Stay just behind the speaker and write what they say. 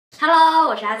Hello，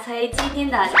 我是阿崔。今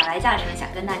天的小白教程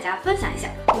想跟大家分享一下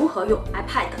如何用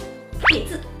ipad 练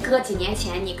字。哥几年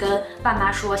前你跟爸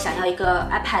妈说想要一个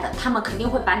ipad， 他们肯定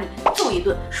会把你揍一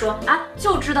顿，说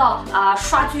就知道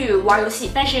刷剧玩游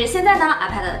戏。但是现在呢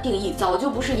 ，ipad 的定义早就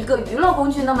不是一个娱乐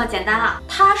工具那么简单了，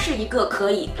它是一个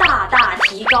可以大大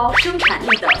提高生产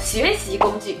力的学习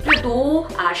工具。阅读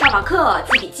上网课、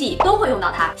记笔记都会用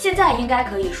到它。现在应该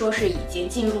可以说是已经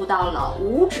进入到了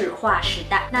无纸化时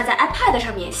代。那在 ipad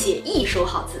上面写一手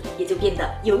好字也就变得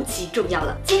尤其重要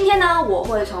了。今天呢，我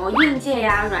会从硬件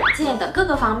呀、软件的各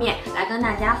个方面来跟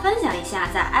大家分享一下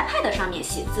在 ipad 上面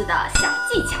写字的小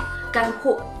技巧，干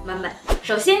货满满。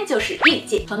首先就是硬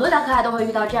件，很多小可爱都会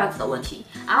遇到这样子的问题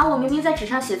我明明在纸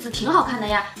上写字挺好看的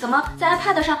呀，怎么在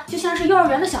ipad 上就像是幼儿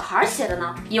园的小孩写的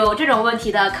呢？有这种问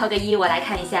题的扣个1，我来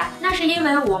看一下。那是因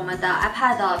为我们的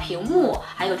ipad 屏幕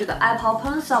还有这个 Apple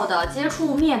Pencil 的接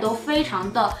触面都非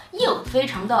常的硬，非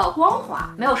常的光滑，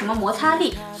没有什么摩擦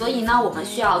力，所以呢，我们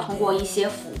需要通过一些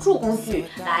辅助工具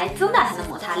来增大它的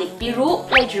摩擦力，比如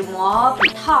类纸膜、笔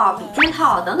套、笔尖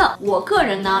套等等。我个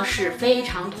人呢是非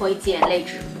常推荐类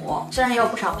纸膜，虽然也有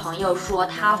不少朋友说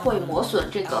它会磨损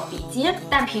这个笔尖，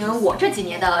但凭我这几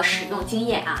年的使用经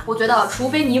验我觉得除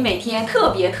非你每天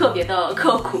特别的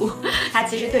刻苦，它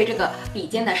其实对这个笔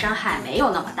尖的伤害没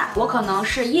有那么大。我可能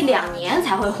是1、2年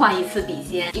才会换一次笔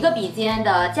尖，一个笔尖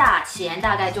的价钱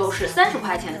大概就是30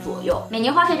块钱左右，每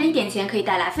年花费这一点钱可以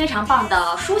带来非常棒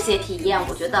的书写体验，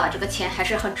我觉得这个钱还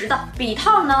是很值的。笔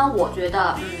套呢，我觉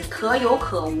得可有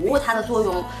可无，它的作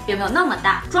用并没有那么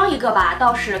大，装一个吧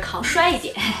倒是抗摔一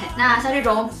点。那像这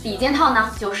种笔尖套呢，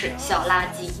就是小垃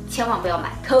圾，千万不要买，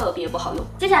特别不好用。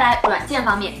接下来软件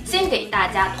方面，先给大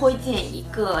家推荐一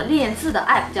个练字的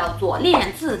app， 叫做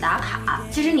练字打卡。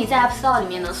其实你在 App Store 里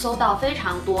面能搜到非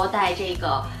常多带这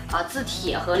个字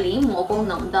帖和临摹功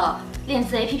能的练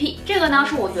字 APP， 这个呢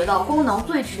是我觉得功能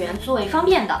最全、最方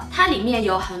便的。它里面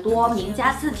有很多名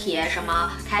家字帖，什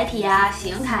么楷体呀、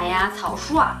行楷呀、草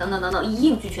书等等等等，一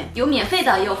应俱全。有免费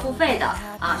的，也有付费的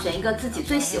选一个自己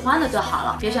最喜欢的就好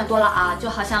了，别选多了就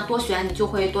好像多选你就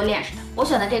会多练似的。我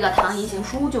选的这个唐仪行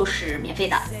书就是免费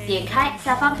的，点开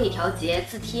下方可以调节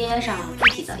字贴上字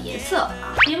体的颜色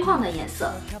边框的颜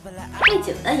色、背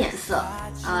景的颜色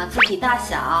字体大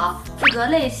小、字格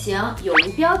类型、有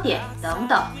无标点等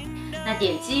等。那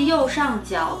点击右上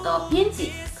角的编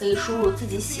辑，可以输入自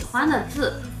己喜欢的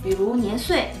字，比如年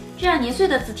岁，这样年岁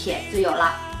的字帖就有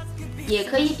了。也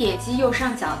可以点击右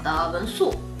上角的文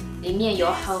素，里面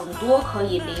有很多可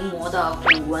以临摹的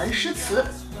古文诗词，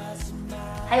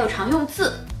还有常用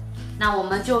字。那我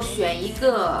们就选一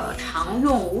个常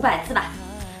用500字吧。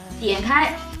点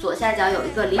开左下角有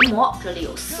一个临摹，这里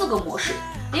有4个模式。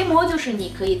临摹就是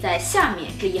你可以在下面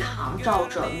这一行照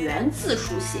着原字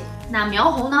书写，那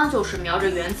描红呢就是描着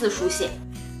原字书写。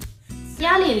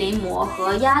压力临摹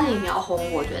和压力描红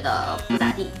我觉得不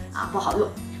咋地不好用，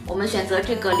我们选择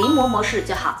这个临摹模式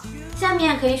就好。下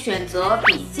面可以选择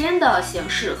笔尖的形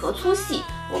式和粗细，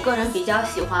我个人比较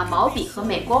喜欢毛笔和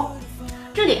美工。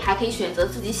这里还可以选择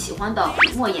自己喜欢的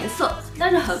笔墨颜色，但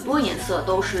是很多颜色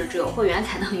都是只有会员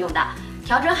才能用的。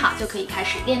调整好就可以开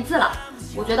始练字了。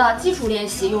我觉得基础练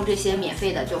习用这些免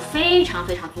费的就非常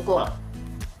足够了。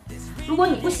如果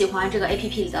你不喜欢这个 APP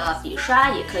里的笔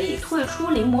刷，也可以退出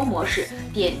临摹模式，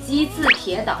点击字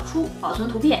帖导出，保存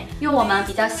图片，用我们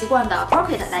比较习惯的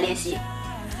procreate 来练习。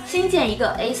新建一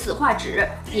个 A4 画纸，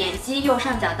点击右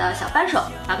上角的小扳手，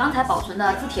把刚才保存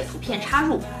的字帖图片插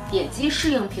入，点击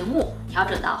适应屏幕，调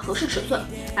整到合适尺寸，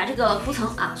把这个图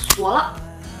层锁了，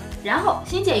然后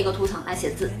新建一个图层来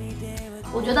写字。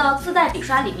我觉得自带笔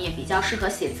刷里面比较适合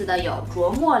写字的有琢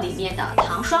墨里面的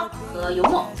糖霜和油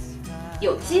墨，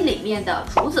有机里面的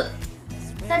竹子。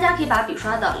大家可以把笔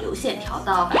刷的流线调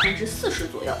到40%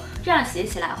左右，这样写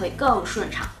起来会更顺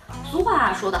畅。俗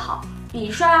话说得好，笔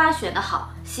刷选得好，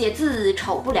写字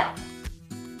丑不了。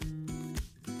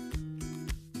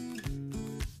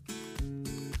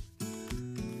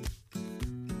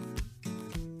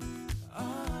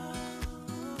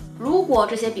如果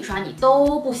这些笔刷你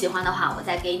都不喜欢的话，我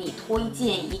再给你推荐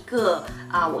一个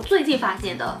我最近发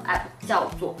现的 app， 叫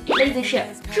做 Lazyshare，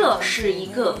 这是一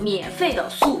个免费的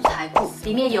素材库，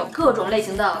里面有各种类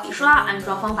型的笔刷，安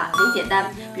装方法贼简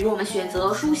单。比如我们选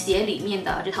择书写里面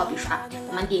的这套笔刷，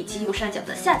我们点击右上角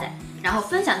的下载，然后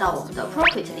分享到我们的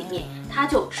procreate 里面，它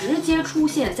就直接出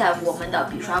现在我们的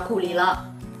笔刷库里了。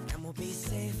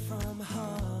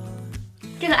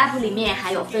这个 app 里面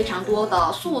还有非常多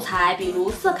的素材，比如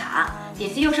色卡，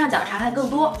点击右上角查看更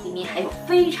多，里面还有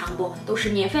非常多都是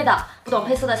免费的。不懂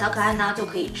配色的小可爱呢，就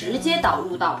可以直接导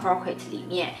入到 procreate 里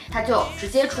面，它就直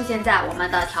接出现在我们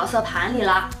的调色盘里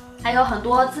了。还有很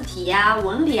多字体呀、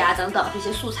纹理啊等等这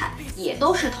些素材，也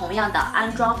都是同样的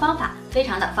安装方法，非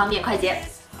常的方便快捷。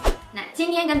那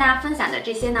今天跟大家分享的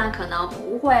这些呢，可能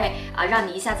不会让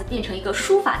你一下子变成一个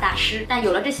书法大师，但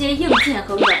有了这些硬件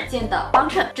和软件的帮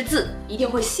衬，这字一定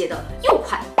会写得又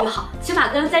快又好，起码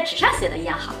跟在纸上写的一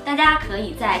样好。大家可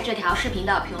以在这条视频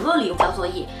的评论里交作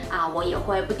业我也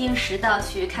会不定时的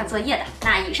去看作业的。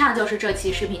那以上就是这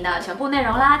期视频的全部内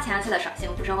容啦，牵阿崔的手，幸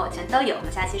福生活全都有，我们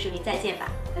下期视频再见吧，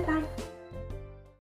拜拜。